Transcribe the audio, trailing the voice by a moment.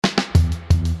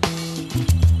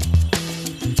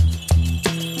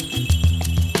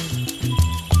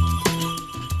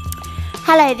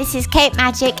Hello, this is Kate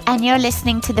Magic and you're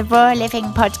listening to the Raw Living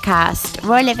podcast.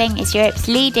 Raw Living is Europe's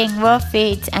leading raw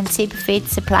foods and superfood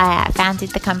supplier. I founded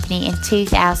the company in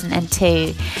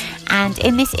 2002. And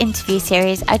in this interview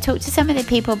series, I talked to some of the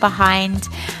people behind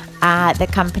the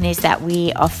companies that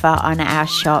we offer on our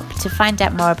shop to find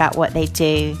out more about what they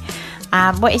do.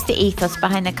 What is the ethos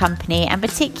behind the company, and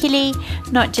particularly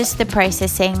not just the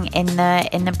processing in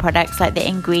the products, like the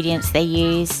ingredients they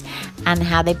use and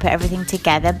how they put everything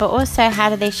together, but also how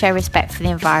do they show respect for the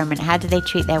environment, how do they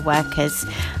treat their workers.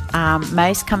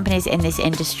 Most companies in this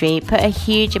industry put a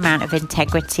huge amount of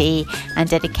integrity and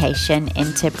dedication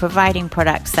into providing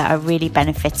products that are really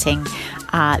benefiting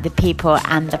the people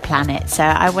and the planet. So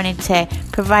I wanted to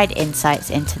provide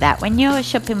insights into that. When you're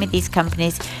shopping with these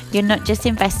companies, you're not just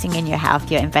investing in your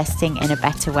health, you're investing in a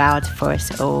better world for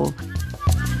us all.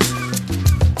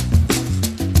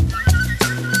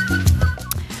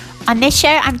 On this show,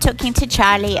 I'm talking to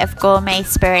Charly of Gourmet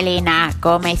Spirulina.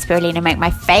 Gourmet Spirulina make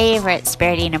my favourite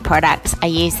spirulina products. I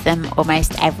use them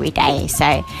almost every day.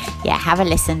 So yeah, have a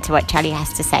listen to what Charly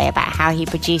has to say about how he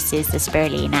produces the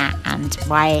spirulina and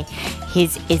why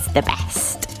his is the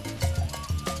best.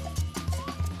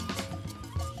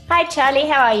 Hi Charly,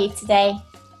 how are you today?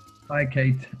 Hi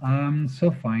Kate, I'm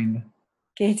so fine.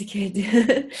 Good.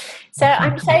 So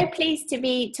I'm so pleased to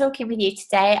be talking with you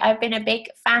today. I've been a big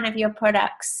fan of your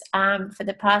products for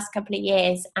the past couple of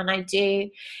years, and I do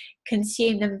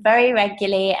consume them very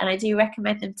regularly, and I do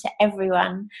recommend them to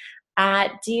everyone.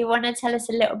 Do you want to tell us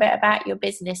a little bit about your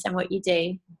business and what you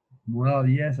do? Well,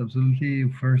 yes, absolutely.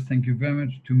 First, thank you very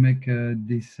much to make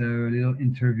this little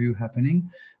interview happening,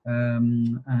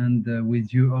 and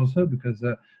with you also, because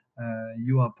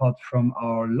you are part from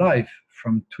our life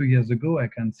from 2 years ago. I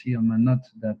can see on my note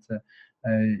that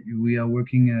we are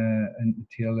working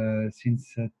until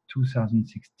since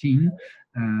 2016.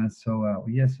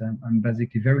 Yes, I'm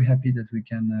basically very happy that we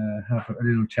can have a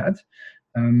little chat.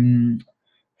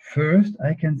 First,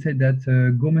 I can say that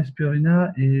Gourmet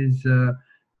Spirulina is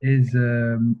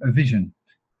a vision.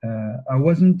 I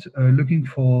wasn't looking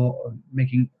for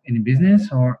making any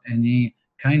business or any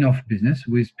kind of business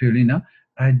with spirulina.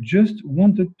 I just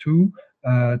wanted to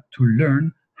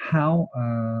learn how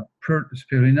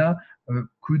spirulina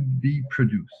could be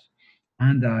produced,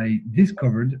 and I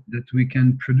discovered that we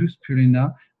can produce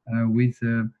spirulina with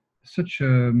such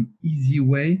an easy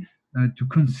way to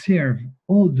conserve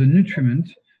all the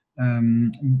nutrients,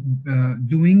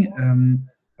 doing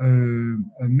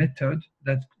a method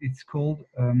that it's called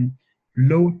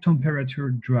low temperature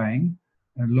drying,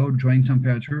 low drying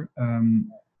temperature.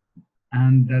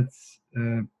 And that's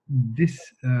this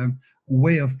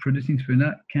way of producing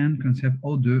spirulina can conserve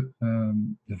all the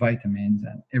vitamins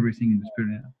and everything in the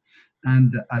spirulina.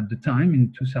 And at the time,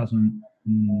 in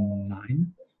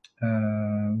 2009,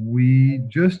 we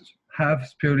just have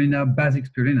spirulina, basic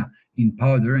spirulina in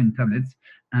powder and tablets,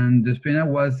 and the spirulina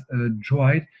was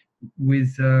dried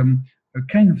with a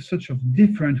kind of such of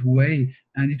different way,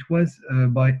 and it was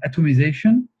by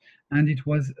atomization, and it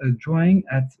was drying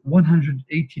at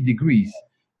 180 degrees.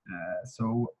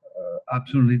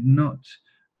 Absolutely not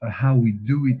how we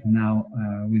do it now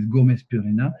with Gourmet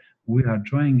Spirulina. We are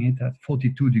drying it at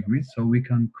 42 degrees, so we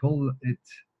can call it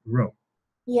raw.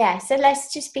 Yeah, so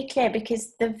let's just be clear,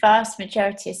 because the vast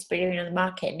majority of spirulina on the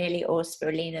market, nearly all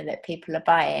spirulina that people are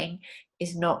buying,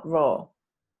 is not raw.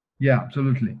 Yeah,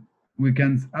 absolutely. We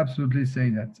can absolutely say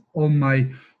that all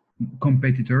my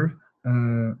competitors,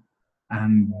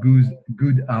 and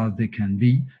good as they can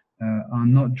be, are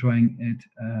not drying it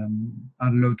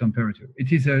at low temperature.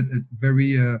 It is a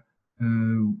very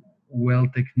known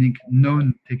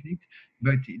technique,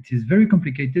 but it is very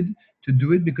complicated to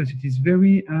do it because it is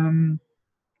very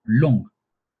long.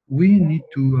 We need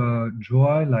to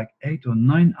dry like 8 or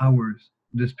 9 hours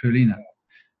the spirulina.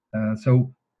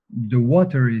 So the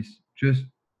water is just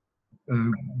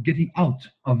getting out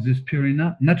of the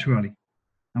spirulina naturally,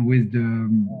 and with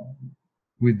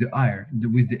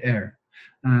the air.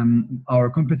 Our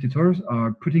competitors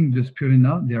are putting the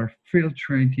spirulina, they are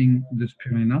filtrating the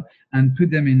spirulina and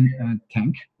put them in a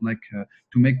tank, like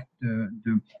to make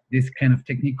this kind of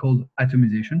technique called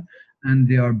atomization, and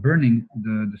they are burning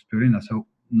the spirulina. So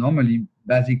normally,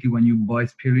 basically, when you buy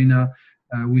spirulina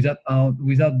without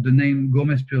the name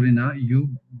Gourmet Spirulina, you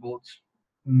bought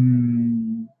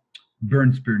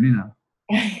burnt spirulina.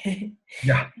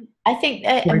 Yeah, I think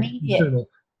immediate.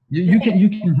 You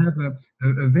can have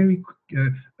a very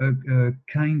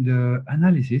kind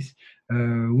analysis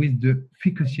with the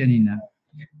phycocyanina.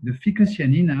 The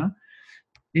phycocyanina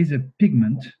is a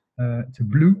pigment. It's a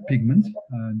blue pigment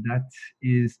that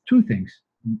is two things.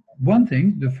 one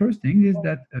thing, the first thing is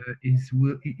that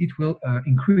it will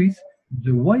increase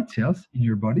the white cells in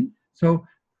your body, so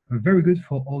very good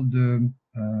for all the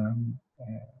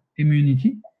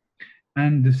immunity.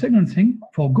 And the second thing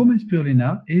for Gourmet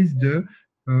Spirulina is the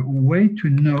way to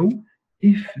know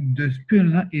if the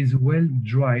spirulina is well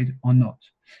dried or not.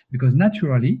 Because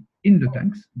naturally, in the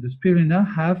tanks, the spirulina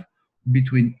have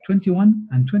between 21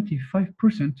 and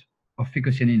 25% of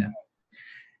phycocyanina.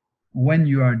 When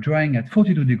you are drying at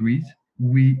 42 degrees,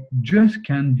 we just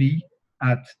can be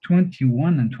at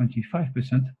 21 and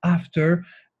 25% after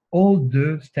all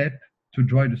the step to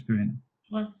dry the spirulina.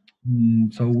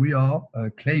 So we are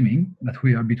claiming that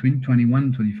we are between 21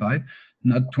 and 25,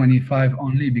 not 25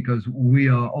 only because we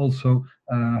are also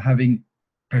having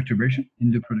perturbation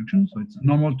in the production. So it's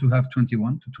normal to have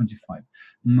 21 to 25.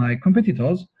 My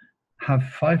competitors have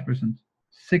 5%,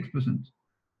 6%,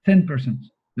 10%.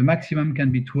 The maximum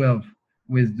can be 12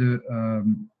 with the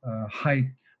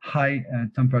high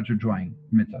temperature drying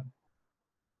method.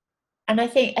 And I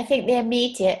think the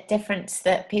immediate difference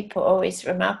that people always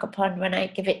remark upon when I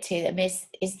give it to them is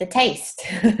the taste.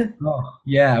 Oh,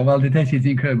 yeah, well, the taste is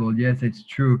incredible. Yes, it's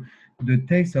true. The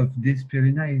taste of this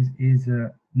spirulina is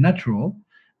natural,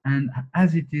 and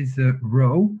as it is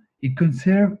raw, it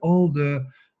conserves all the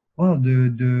well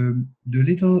the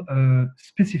little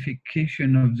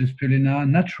specification of the spirulina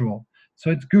natural.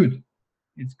 So it's good.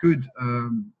 It's good.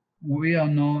 We are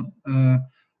not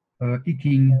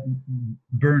eating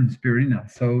burnt spirulina.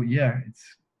 So yeah,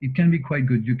 it can be quite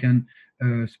good. You can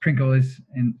sprinkle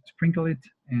it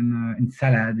in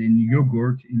salad, in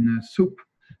yogurt, in soup,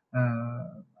 uh,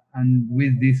 and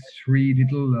with these three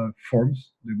little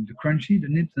forms: the crunchy, the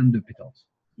nibs, and the petals.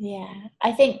 Yeah,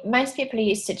 I think most people are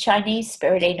used to Chinese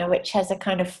spirulina, which has a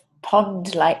kind of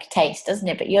pond-like taste, doesn't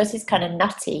it? But yours is kind of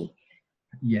nutty.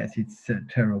 Yes, it's a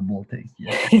terrible taste.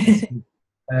 Yes,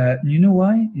 you know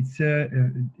why?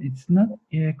 It's not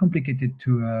complicated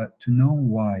to know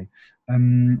why.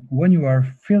 When you are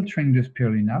filtering the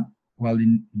spirulina, well,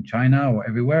 in China or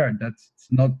everywhere, that's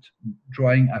it's not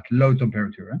drying at low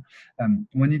temperature.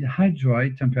 When it high dry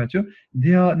temperature,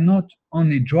 they are not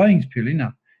only drying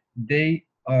spirulina, they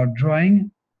are drying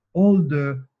all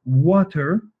the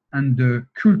water and the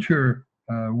culture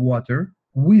water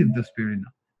with the spirulina.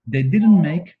 They didn't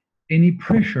make any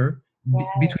pressure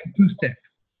between two steps.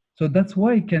 So that's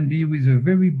why it can be with a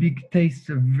very big taste,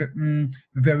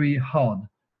 very hard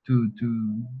to to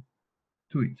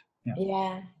to eat. Yeah.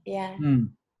 Yeah, yeah. Mm,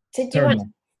 So do you want to terrible.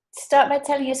 start by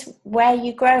telling us where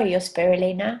you grow your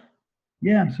spirulina?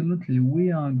 Yeah, absolutely.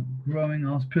 We are growing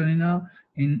our spirulina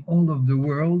in all of the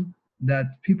world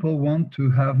that people want to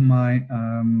have my,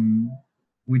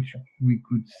 which we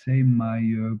could say my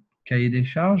cahier des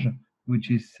charges, which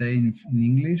is saying in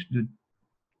English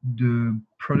the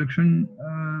production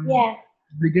Yeah,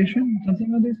 obligation,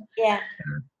 something like this. yeah.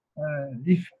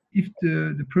 If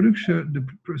the producer,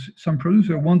 some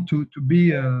producer want to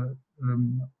be a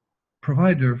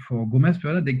provider for Gourmet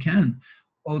Spirulina, they can.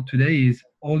 All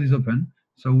is open,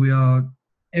 so we are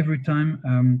every time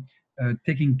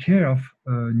taking care of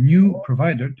a new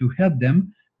provider to help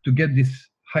them to get this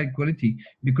high quality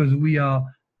because we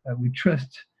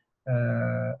trust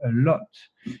a lot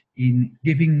in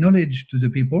giving knowledge to the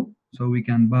people so we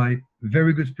can buy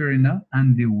very good spirulina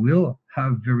and they will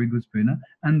have very good spirulina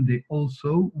and they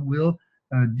also will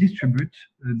distribute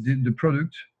the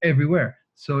product everywhere.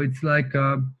 So it's like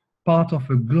part of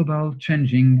a global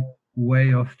changing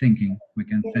way of thinking. We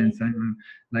can say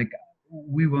like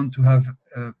we want to have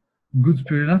good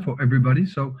spirulina for everybody.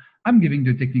 So I'm giving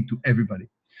the technique to everybody.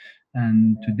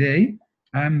 And today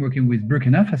I'm working with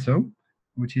Burkina Faso,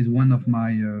 which is one of my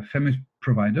famous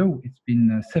provider. It's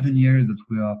been 7 years that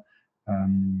we are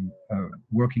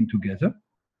working together.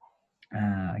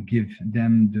 I give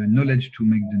them the knowledge to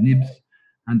make the nibs.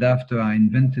 And after I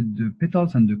invented the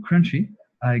petals and the crunchy,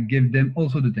 I gave them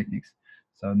also the techniques.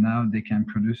 So now they can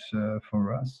produce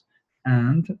for us.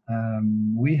 And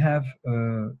we have,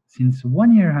 since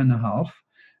 1 year and a half,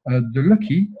 the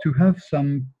lucky to have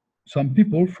some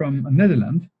people from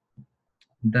Netherlands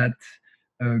that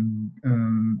uh,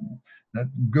 um, that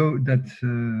go that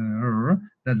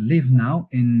live now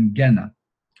in Ghana.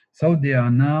 So they are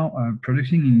now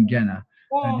producing in Ghana.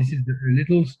 Yeah. This is a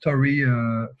little story,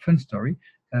 fun story.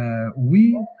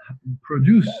 We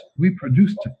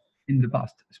produced in the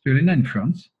past spirulina in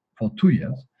France for 2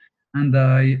 years, and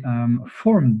I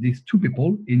formed these two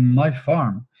people in my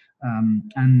farm.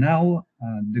 And now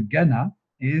the Ghana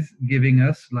is giving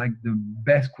us like the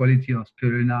best quality of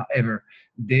spirulina ever.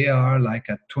 They are like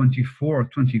at 24 or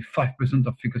 25%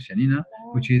 of phycocyanina,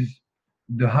 which is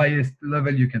the highest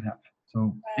level you can have.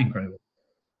 So incredible.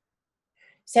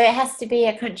 So it has to be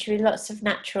a country with lots of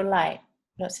natural light,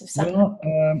 lots of sunlight. Well,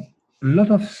 a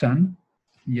lot of sun.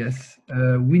 Yes,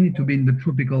 we need to be in the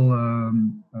tropical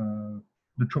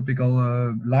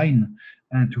line,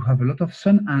 and to have a lot of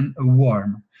sun and a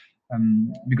warm.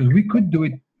 Because we could do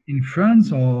it in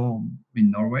France or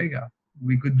in Norway.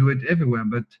 We could do it everywhere,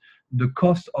 but the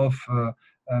cost of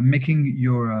making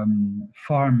your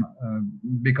farm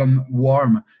become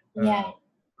warm uh, Yeah.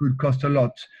 could cost a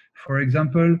lot. For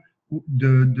example,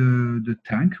 the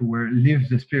tank where lives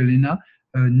the spirulina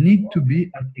need to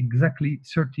be at exactly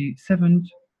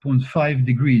 37.5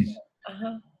 degrees.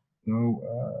 Uh-huh. So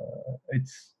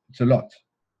it's a lot.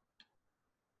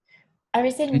 I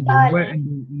was in In Bali.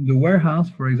 in the warehouse,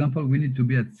 for example, we need to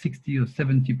be at 60 or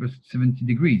 70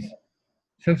 degrees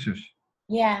Celsius.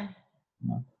 Yeah.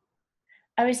 No.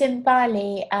 I was in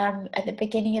Bali at the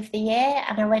beginning of the year,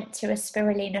 and I went to a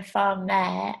spirulina farm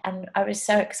there, and I was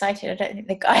so excited. I don't think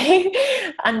the guy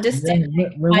understood Yeah,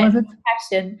 where my was it?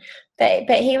 passion,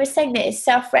 but he was saying that it's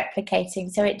self-replicating,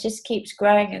 so it just keeps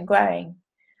growing and growing.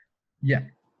 Yeah.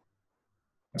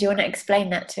 Do you want to explain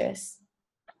that to us?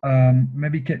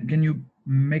 Maybe can you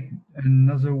make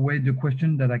another way the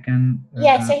question that I can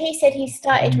Yeah, so he said he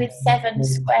started with 7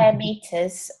 square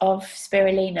meters of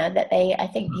spirulina that I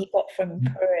think he got from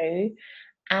Peru,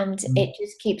 and it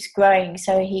just keeps growing.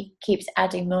 So he keeps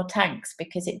adding more tanks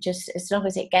because it just, as long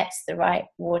as it gets the right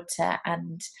water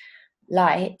and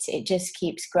light, it just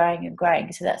keeps growing and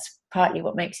growing. So that's partly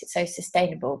what makes it so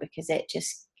sustainable, because it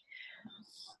just,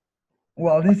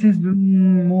 Well, this is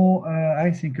more, I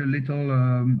think, a little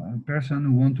person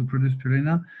who want to produce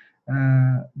spirulina.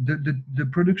 The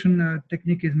production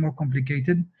technique is more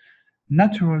complicated.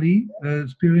 Naturally,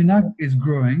 spirulina is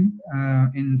growing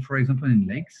for example, in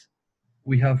lakes.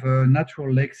 We have natural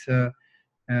lakes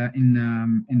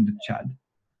in the Chad.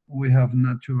 We have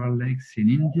natural lakes in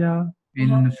India,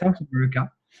 uh-huh, in South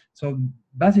America. So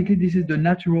basically, this is the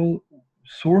natural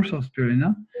source of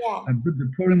spirulina. yeah, But the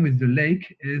problem with the lake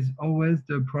is always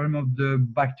the problem of the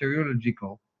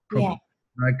bacteriological yeah, problem.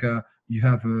 Like you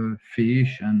have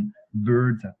fish and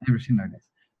birds and everything like this.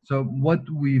 So what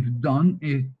we've done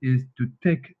is to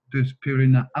take the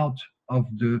spirulina out of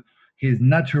his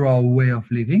natural way of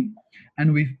living, and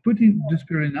we've put in the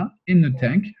spirulina in a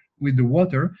tank with the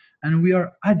water, and we are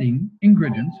adding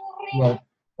ingredients, well,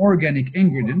 organic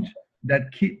ingredients that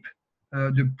keep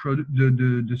the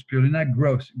spirulina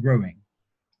growing.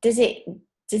 does it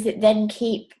does it then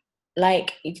keep, like,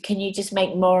 can you just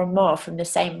make more and more from the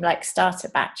same, like, starter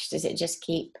batch? Does it just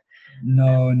keep?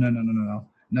 No, no, no, no, no, no.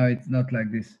 No, it's not like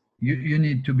this. You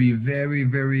need to be very,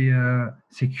 very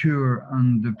secure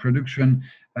on the production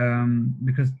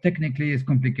because technically it's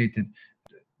complicated.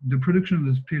 The production of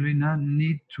the spirulina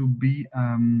need to be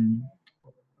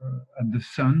at the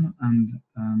sun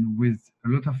and with a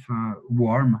lot of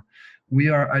warm. We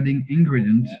are adding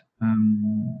ingredients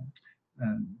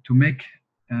to make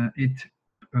it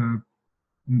uh,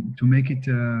 to make it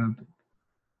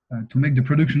to make the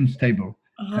production stable.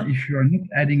 Uh-huh. If you are not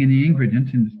adding any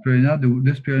ingredients in the spirulina,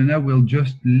 the spirulina will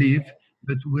just live,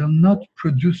 but will not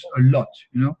produce a lot.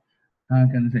 You know, how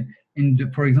can I say?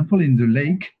 For example, in the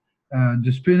lake,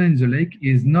 the spirulina in the lake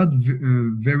is not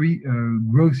very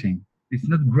grossing. It's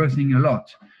not grossing a lot.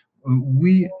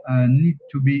 We need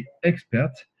to be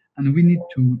experts, and we need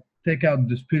to take out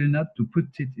the spirulina to put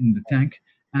it in the tank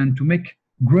and to make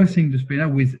grossing the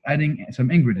spirulina with adding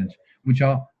some ingredients, which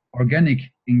are organic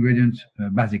ingredients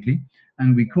basically,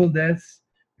 and we call this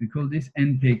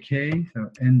NPK, so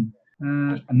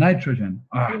nitrogen.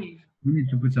 We need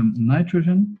to put some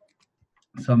nitrogen,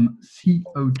 some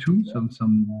CO2, some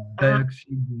Uh-huh.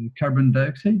 carbon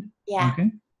dioxide, Yeah. okay,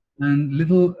 and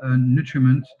little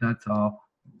nutriments that are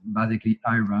basically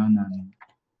iron and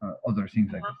other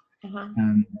things like this. Uh-huh.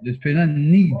 And the spirulina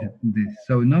need this.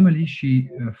 So normally she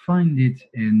find it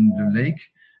in the lake,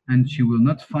 and she will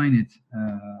not find it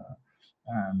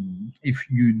if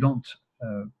you don't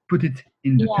put it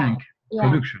in the Yeah. tank Yeah.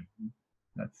 production.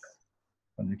 That's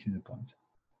basically the point.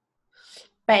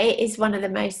 But it is one of the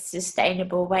most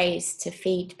sustainable ways to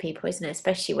feed people, isn't it?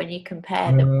 Especially when you compare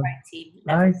the Uh, protein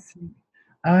I level. think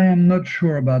I am not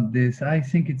sure about this. I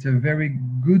think it's a very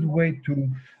good way to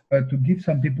give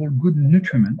some people good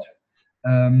nutriment.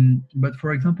 But for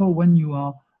example, when you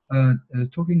are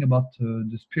talking about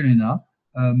the spirulina,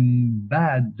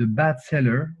 the bad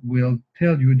seller will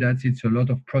tell you that it's a lot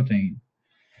of protein.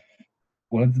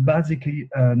 Well, it's basically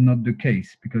not the case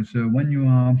because when you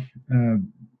are uh,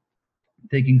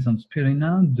 taking some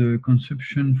spirulina, the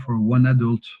consumption for one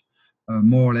adult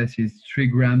more or less is 3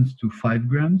 grams to 5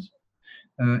 grams.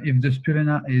 If the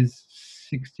spirulina is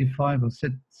 65 or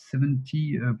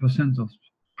 70% of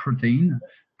protein,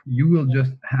 you will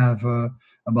just have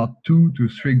about 2 to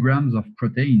 3 grams of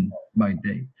protein by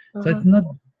day. So Uh-huh. it's not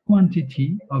quantity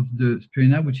of the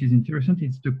spirulina which is interesting,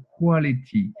 it's the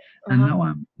quality. And Uh-huh. now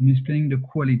I'm explaining the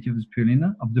quality of the spirulina,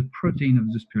 of the protein of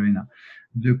the spirulina.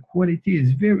 The quality is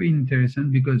very interesting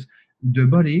because the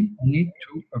body needs to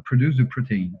produce the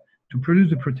protein. To produce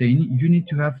the protein, you need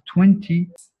to have 20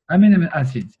 amino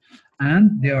acids, and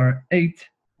there are 8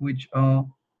 which are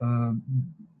uh,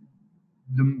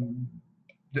 the,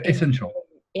 the In, essential.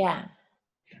 yeah.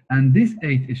 And these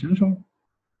 8 essential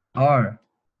are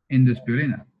in the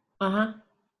spirulina. Uh-huh.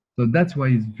 So that's why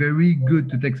it's very good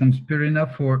to take some spirulina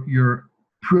for your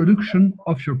production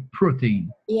of your protein.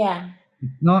 Yeah.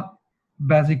 It's not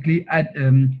basically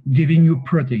giving you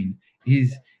protein.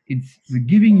 It's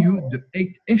giving you the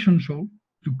 8 essential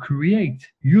to create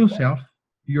yourself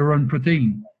your own protein.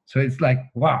 So it's like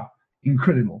wow,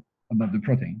 incredible about the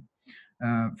protein.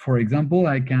 For example,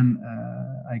 I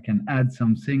can add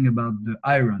something about the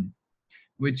iron,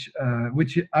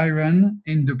 which iron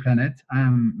in the planet. I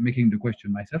am making the question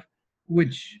myself,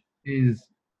 which is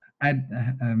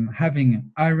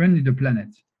having iron in the planet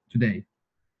today.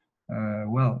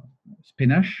 Well,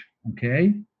 spinach,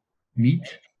 okay, meat,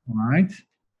 all right.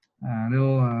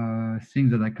 Little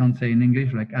things that I can't say in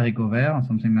English, like haricot vert or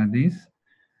something like this.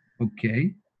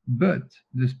 Okay, but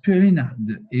the spirulina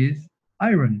is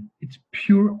iron. It's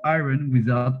pure iron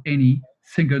without any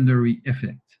secondary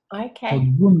effect. For Okay. the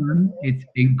woman, it's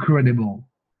incredible.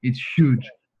 It's huge.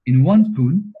 In one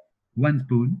spoon,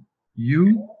 you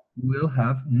will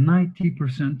have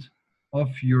 90% of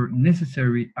your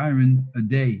necessary iron a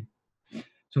day.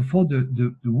 So for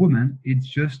the woman, it's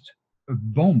just a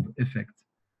bomb effect.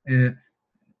 Uh,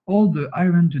 all the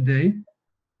iron today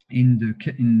in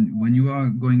when you are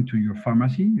going to your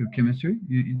pharmacy, your chemistry,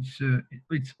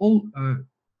 it's all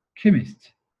chemist.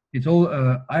 It's all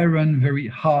iron, very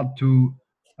hard to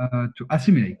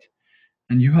assimilate,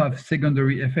 and you have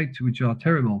secondary effects which are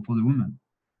terrible for the woman.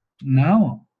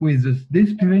 Now, with this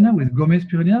spirulina, with Gourmet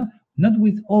Spirulina, not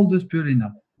with all the spirulina,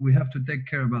 we have to take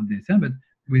care about this. But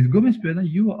with Gourmet Spirulina,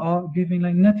 you are giving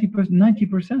like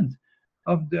 90%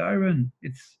 of the iron.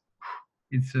 It's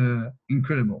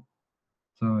incredible.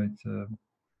 So it's a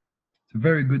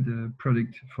very good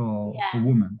product for Yeah.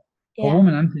 women. For Yeah.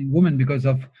 women, I'm saying women because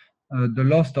of the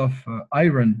loss of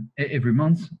iron every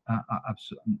month.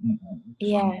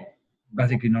 Yeah.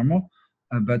 Basically normal,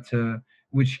 but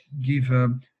which give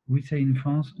we say in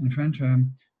France in French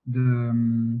the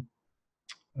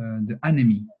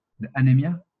anemia, the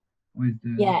anemia with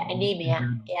Yeah. which is Anemia. the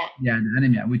Yeah. yeah the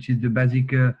anemia, which is the basic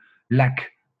lack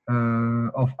Yeah.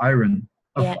 of iron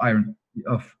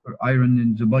in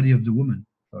the body of the woman.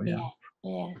 So yeah. Yeah.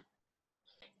 Yeah.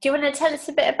 Do you want to tell us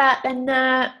a bit about then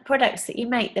the products that you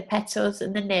make, the petals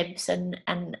and the nibs, and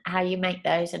how you make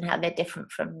those and how they're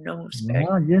different from normal spirit?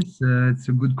 Well, yes, it's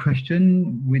a good question,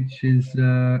 which is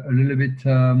a little bit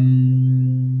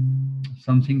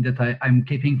something that I'm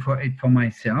keeping for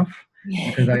myself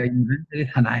because I invented it,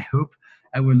 and I hope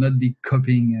I will not be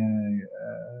copying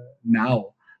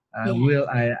now. Yeah. Will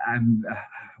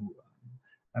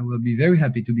I will be very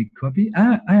happy to be copied.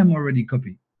 I am already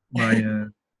copied by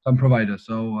some providers,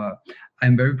 so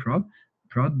I'm very proud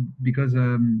because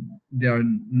they are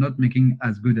not making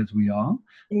as good as we are,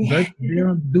 Yeah. but they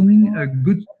are doing a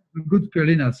good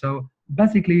spirulina. So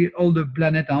basically, all the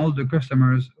planet and all the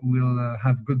customers will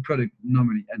have good product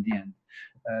normally at the end.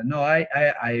 No,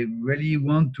 I really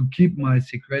want to keep my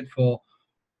secret for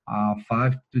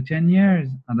 5 to 10 years,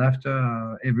 and after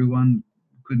everyone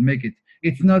could make it.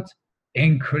 It's not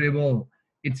incredible.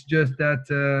 It's just that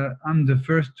I'm the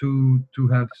first to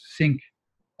have think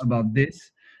about this,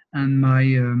 and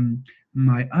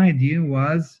my idea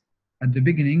was at the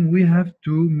beginning we have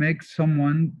to make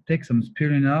someone take some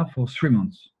spirulina for 3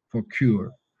 months for cure.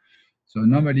 So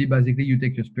normally, basically, you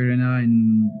take your spirulina in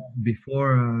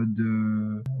before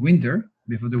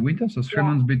before the winter. So 3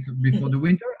 months before the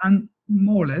winter, and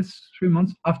more or less 3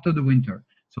 months after the winter.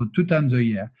 So 2 times a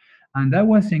year. And I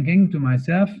was thinking to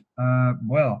myself,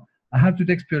 well, I have to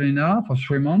take spirulina for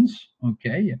 3 months.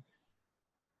 Okay,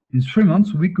 in 3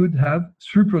 months we could have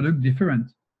 3 products different,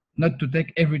 not to take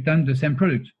every time the same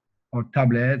product or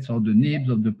tablets or the nibs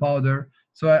or the powder.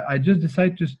 So I just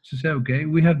decided to say, okay,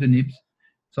 we have the nibs,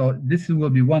 so this will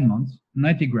be 1 month,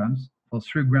 90 grams for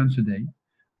 3 grams a day.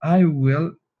 I will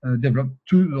develop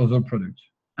 2 other products,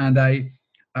 and I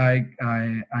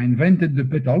invented the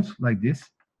petals like this,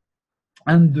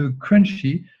 and the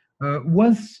crunchy uh,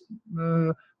 was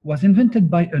uh, was invented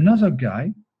by another guy,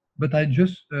 but I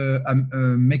just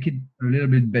make it a little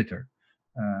bit better.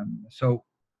 So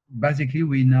basically,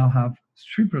 we now have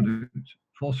 3 products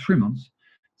for for 3 months.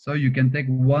 So you can take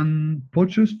one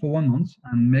pouches for 1 month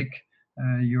and make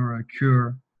your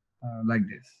cure like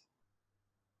this.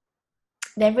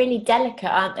 They're really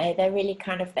delicate, aren't they? They're really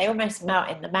they almost melt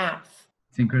in the mouth.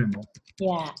 It's incredible.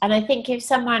 Yeah, and I think if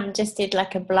someone just did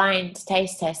like a blind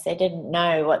taste test, they didn't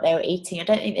know what they were eating. I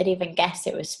don't think they'd even guess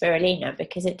it was spirulina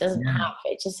because it doesn't have.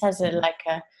 It just has a.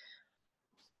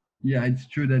 Yeah, it's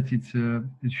true that it's a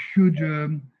huge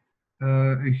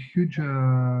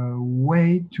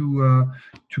way to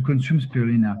consume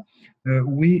spirulina.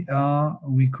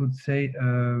 We could say,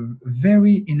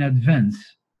 very in advance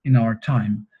in our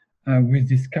time with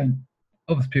this kind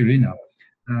of spirulina.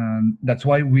 That's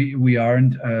why we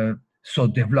aren't so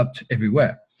developed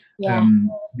everywhere. Yeah.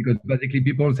 Because basically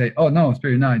people say, "Oh no,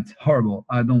 spirulina, it's horrible.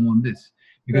 I don't want this,"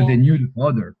 because they knew the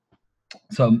powder.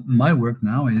 So my work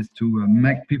now is to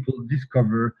make people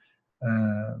discover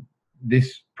this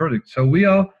product. So we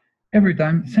are every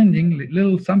time sending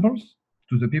little samples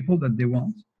to the people that they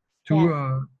want to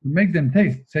make them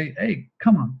taste. Say, "Hey,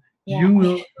 come on, you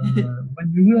will when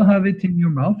you will have it in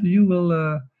your mouth, you will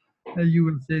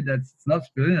say that it's not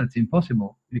spirulina, it's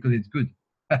impossible because it's good."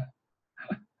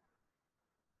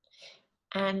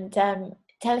 And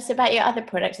tell us about your other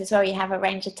products as well. You have a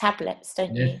range of tablets,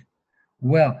 don't you?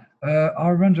 Well,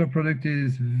 our range of product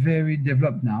is very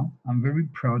developed now. I'm very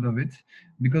proud of it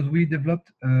because we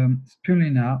developed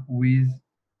spirulina with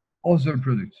other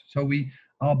products. So we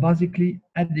are basically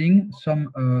adding some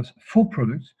 4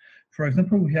 products. For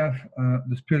example, we have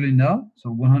the spirulina, so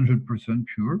 100%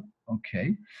 pure.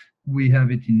 Okay. We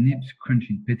have it in nips,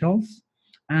 crunching petals.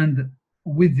 And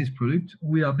with this product,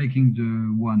 we are making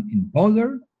the one in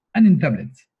powder and in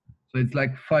tablets. So it's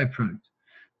like 5 products.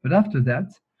 But after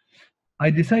that, I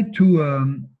decided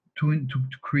to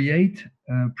create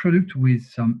a product with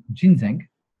some ginseng.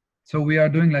 So we are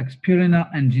doing like spirulina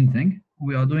and ginseng.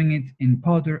 We are doing it in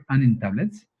powder and in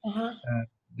tablets.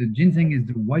 The ginseng is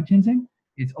the white ginseng.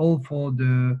 It's all for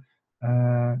the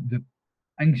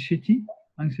anxiety,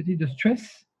 the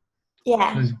stress.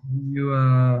 Yeah. So you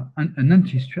an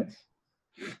anti-stress.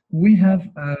 We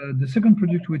have the second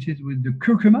product, which is with the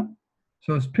curcuma.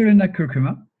 So spirulina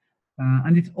curcuma,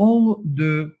 and it's all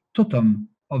the totem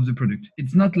of the product.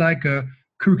 It's not like a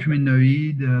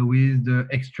curcuminoid with the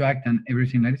extract and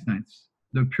everything like this. No, it's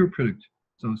the pure product.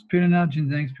 So spirulina,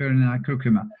 ginseng, spirulina,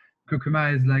 curcuma.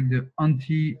 Curcuma is like the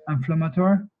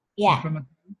anti-inflammatory. Yeah.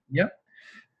 Yeah.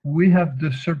 We have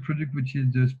the third product, which is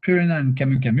the spirulina and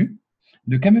camu camu.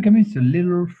 The camu camu is a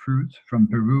little fruit from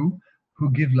Peru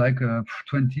who give like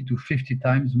 20 to 50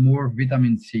 times more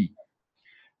vitamin C.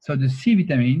 So the C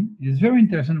vitamin is very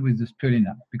interesting with the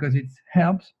spirulina because it's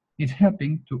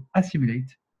helping to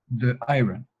assimilate the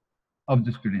iron of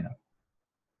the spirulina.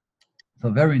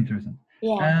 So very interesting.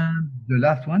 Yeah. And the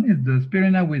last one is the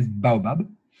spirulina with baobab,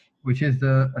 which is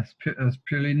a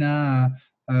spirulina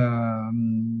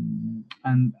and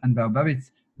baobab.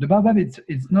 The baobab.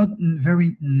 It's not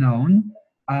very known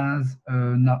as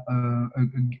a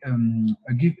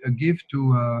gift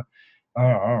to.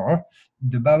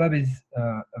 The baobab is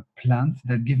a plant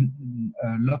that gives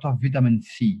a lot of vitamin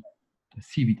C,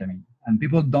 C vitamin, and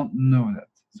people don't know that.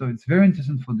 So it's very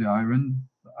interesting for the iron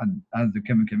as the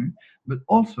camu camu, but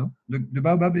also the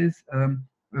baobab is a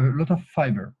lot of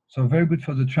fiber, so very good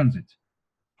for the transit,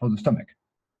 for the stomach.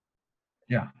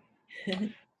 Yeah,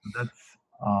 that's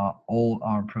all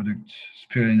our products,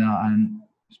 spirulina and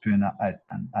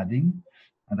adding.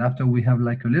 And after we have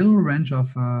like a little range of,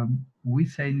 we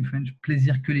say in French,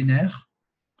 plaisir culinaire,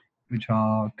 which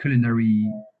are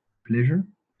culinary pleasure.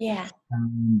 Yeah.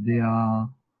 And they are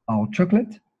our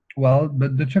chocolate. Well,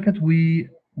 but the chocolate we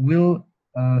will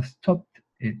stop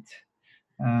it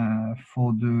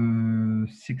for the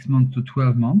 6 months to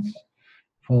 12 months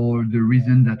for the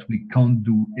reason that we can't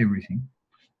do everything.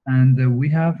 And we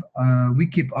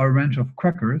keep our range of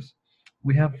crackers.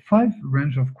 We have 5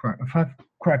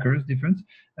 crackers different.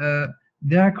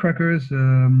 There are crackers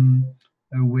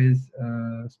with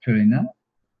spirulina,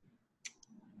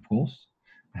 of course.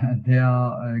 There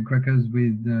are crackers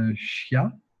with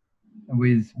chia,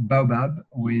 with baobab,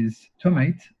 with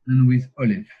tomato, and with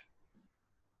olive.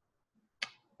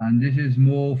 And this is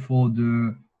more for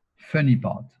the funny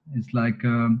part. It's like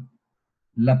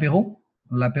l'apéro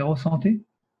santé,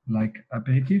 like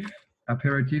aperitif,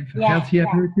 healthy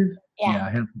aperitif. Yeah.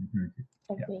 Healthy aperitif.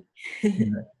 Okay.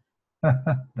 Yeah.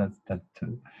 That's the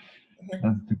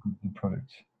good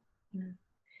product.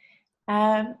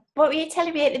 What were you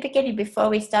telling me at the beginning before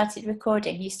we started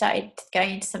recording? You started going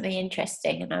into something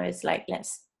interesting, and I was like,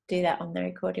 "Let's do that on the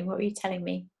recording." What were you telling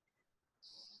me?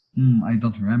 I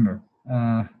don't remember.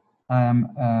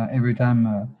 Every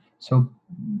time. So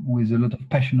with a lot of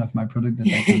passion of my product that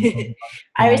I can talk about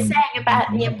I was for saying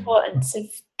about the another. importance of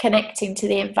connecting to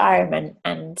the environment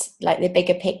and like the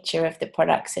bigger picture of the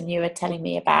products, and you were telling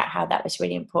me about how that was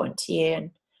really important to you.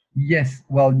 And Yes,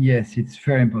 well, yes, it's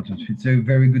very important. It's a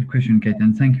very good question, Kate,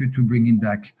 and thank you to bring it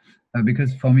back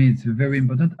because for me it's very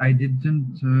important. I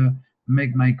didn't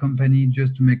make my company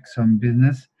just to make some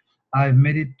business. I've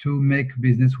made it to make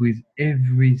business with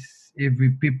every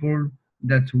people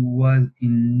that was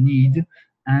in need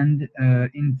and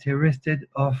interested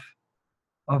of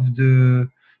the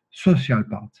social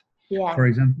part. yeah, For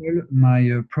example,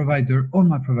 my provider, all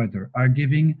my provider are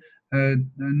giving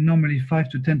normally 5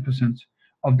 to 10%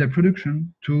 of their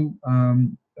production to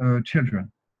children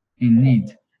in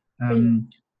need.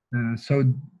 brilliant.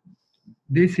 So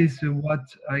this is what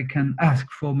I can ask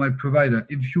for my provider.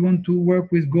 If you want to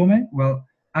work with Gourmet, well,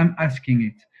 I'm asking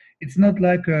it. It's not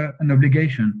like an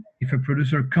obligation. If a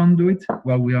producer can't do it,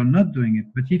 well, we are not doing it.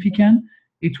 But if he can,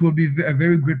 it will be a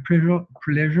very great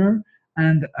pleasure,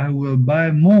 and I will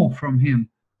buy more from him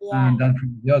Yeah, than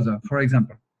from the other. For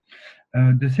example,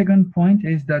 the second point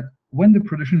is that when the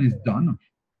production is done,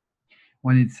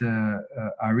 when it's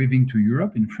arriving to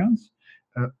Europe in France,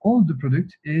 all the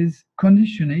product is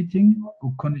conditioning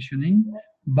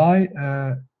by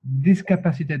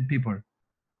discapacitated people.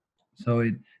 So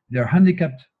they're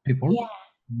handicapped people yeah,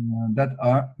 that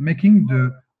are making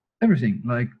the everything.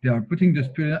 Like they are putting the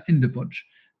spirulina in the pouch.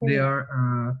 They brilliant.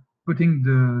 are putting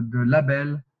the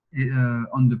label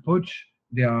on the pouch.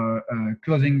 They are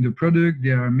closing the product.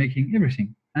 They are making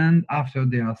everything, and after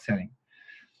they are selling.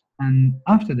 And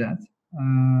after that,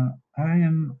 I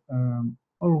am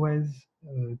always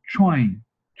trying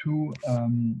to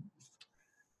um,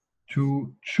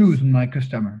 to choose my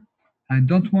customer. I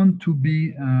don't want to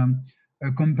be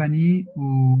a company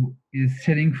who is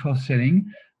selling for selling.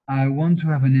 I want to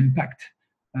have an impact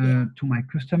Yeah, to my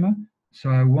customer. So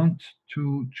I want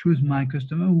to choose my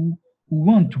customer who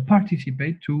want to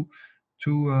participate to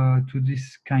this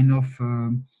kind of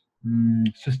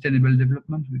sustainable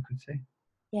development, we could say.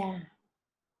 yeah,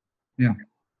 Yeah.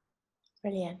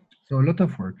 brilliant. So a lot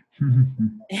of work.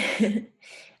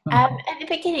 At the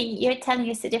beginning, you were telling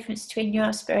us the difference between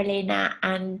your spirulina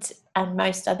and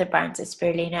most other brands of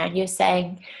spirulina, and you're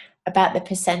saying about the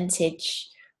percentage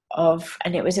of,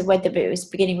 and it was a word that it was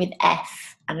beginning with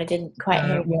F, and I didn't quite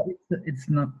hear. Well, it's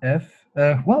not F.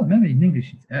 Well, maybe in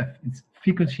English it's F. It's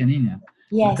phycocyanina, but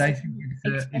Yes, I think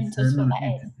explain it's to us no, what no,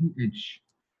 that it's is. PH.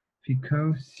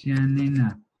 Phycocyanina.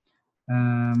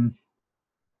 Um,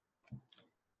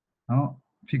 oh,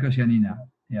 phycocyanina.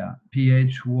 Yeah, Oh,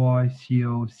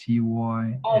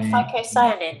 PHYCOCYA.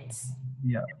 phycocyanins.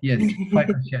 Yeah, yes,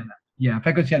 phycocyanina. Yeah,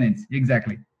 phycocyanins.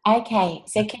 Exactly. Okay,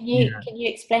 so Yeah. can you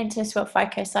explain to us what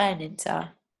phycocyanins are?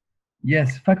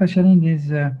 Yes, phycocyanin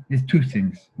is two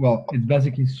things. Well, it's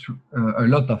basically a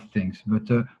lot of things, but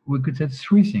we could say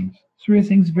three things. Three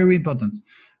things very important.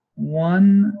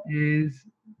 One is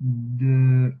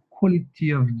the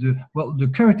quality of the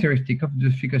characteristic of the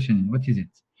phycocyanin. What is it?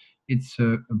 It's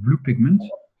a blue pigment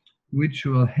which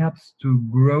will help to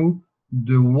grow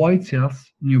the white cells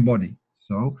in your body.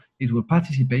 So it will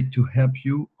participate to help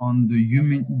you on the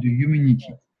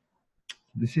immunity.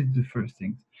 This is the first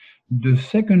thing. The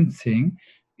second thing,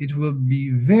 it will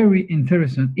be very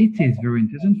interesting. It is very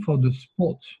interesting for the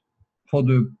sport, for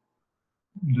the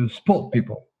sport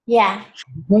people, Yeah.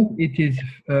 because it is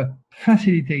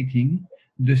facilitating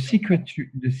the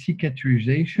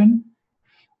cicatrization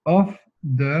of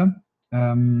the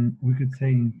we could say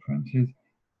in French is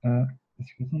uh,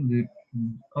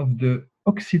 of the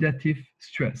oxidative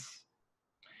stress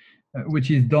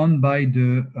which is done by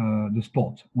the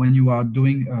sport. When you are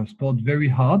doing a sport very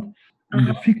hard, and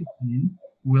the Uh-huh. ficotine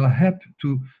will help to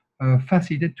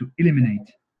facilitate to eliminate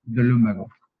the lumbago.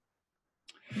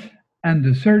 And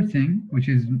the third thing, which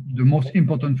is the most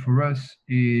important for us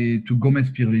to Gourmet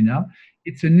Spirulina,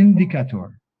 it's an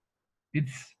indicator.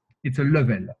 It's a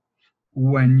level.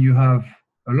 When you have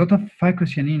a lot of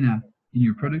phycocyanina in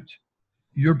your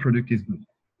product is good.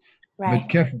 But Right.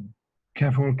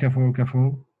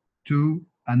 careful to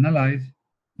analyze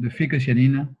the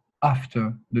phycocyanina after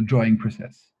the drying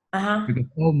process. Uh-huh. Because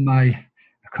all my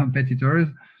competitors,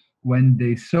 when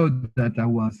they saw that I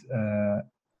was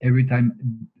every time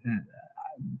uh,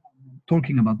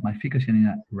 talking about my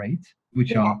phycocyanina rates,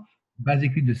 which Yeah. are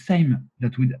basically the same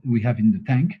that we have in the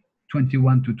tank,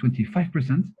 21 to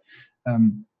 25%,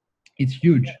 um, it's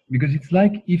huge because it's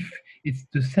like if it's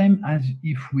the same as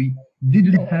if we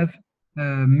didn't have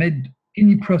made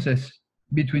any process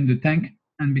between the tank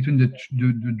and between the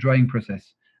drying process.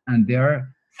 And there are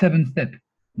 7 steps.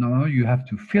 Now you have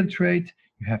to filtrate,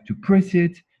 you have to press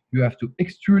it, You have to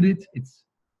extrude it. It's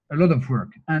a lot of work.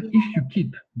 And if you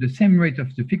keep the same rate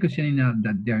of the phycocyanina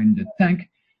that they're in the tank,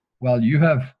 well, you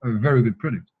have a very good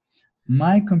product.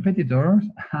 My competitors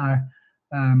are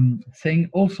saying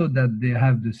also that they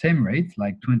have the same rate,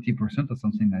 like 20% or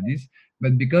something like this,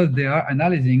 but because they are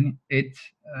analyzing it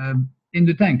in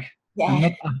the tank and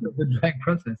not after the drying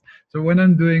process. So when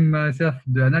I'm doing myself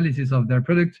the analysis of their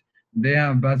product, they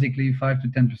are basically 5 to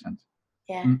 10%.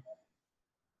 Yeah.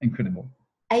 Incredible.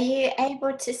 Are you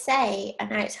able to say, I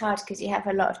know it's hard because you have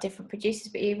a lot of different producers,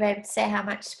 but are you able to say how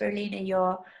much spirulina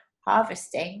you're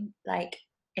harvesting, like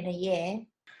in a year?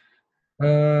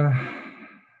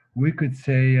 We could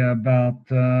say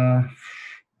about, let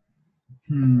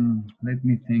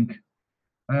me think.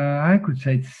 I could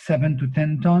say 7 to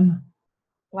 10 ton.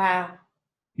 Wow.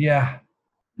 Yeah.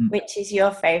 Which is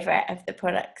your favorite of the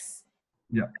products?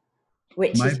 Yeah.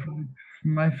 Which is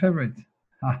my favorite.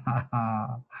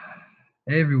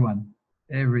 Everyone,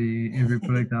 every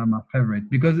product are my favorite,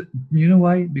 because you know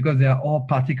why? Because they are all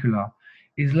particular.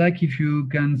 It's like if you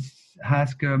can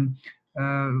ask in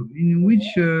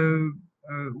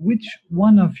which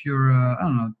one of your I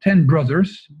don't know 10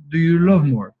 brothers do you love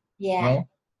more? Yeah. Well,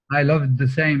 I love the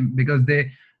same because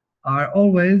they are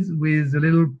always with a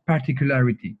little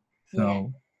particularity.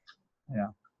 So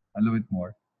yeah, I love it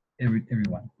more.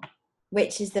 Everyone.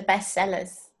 Which is the best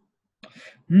sellers?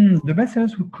 The best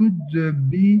sellers could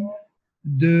be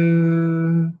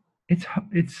the.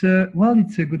 Well,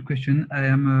 it's a good question. I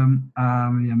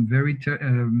am very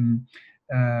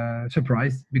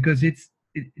surprised because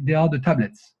they are the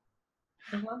tablets.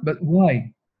 But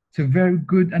why? It's a very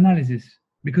good analysis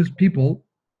because people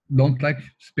don't like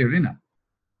spirulina.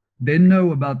 They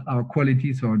know about our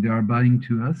quality, so they are buying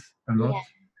to us a lot,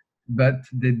 but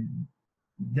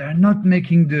they're not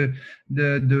making the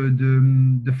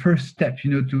first step,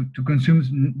 to consume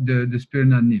the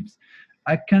spirulina nibs.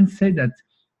 I can say that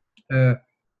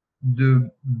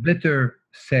the better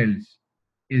sales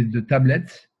is the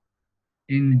tablets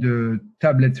in the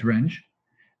tablets range,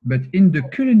 but in the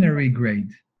culinary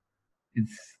grade,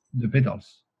 it's the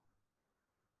petals.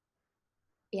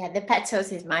 Yeah, the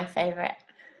petals is my favorite.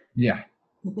 Yeah.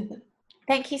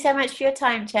 Thank you so much for your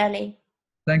time, Charly.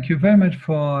 Thank you very much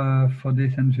for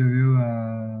this interview,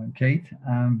 Kate.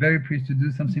 I'm very pleased to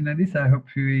do something like this. I hope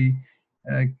we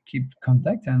keep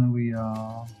contact and we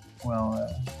are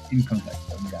in contact.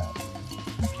 So yeah,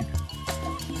 we'll keep it.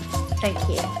 Thank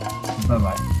you.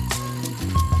 Bye-bye.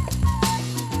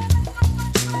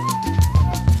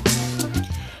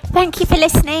 Thank you for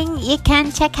listening. You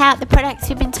can check out the products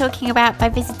we've been talking about by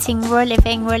visiting Raw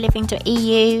Living,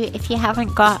 rawliving.eu. If you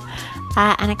haven't got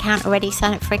an account already,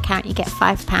 sign up for an account. You get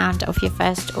 £5 off your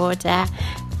first order.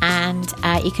 And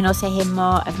you can also hear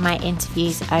more of my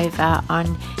interviews over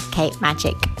on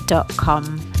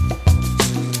catemagic.com.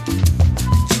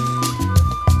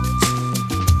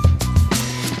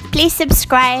 Please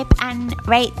subscribe and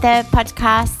rate the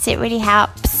podcast. It really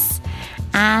helps.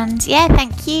 And yeah,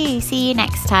 thank you. See you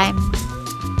next time.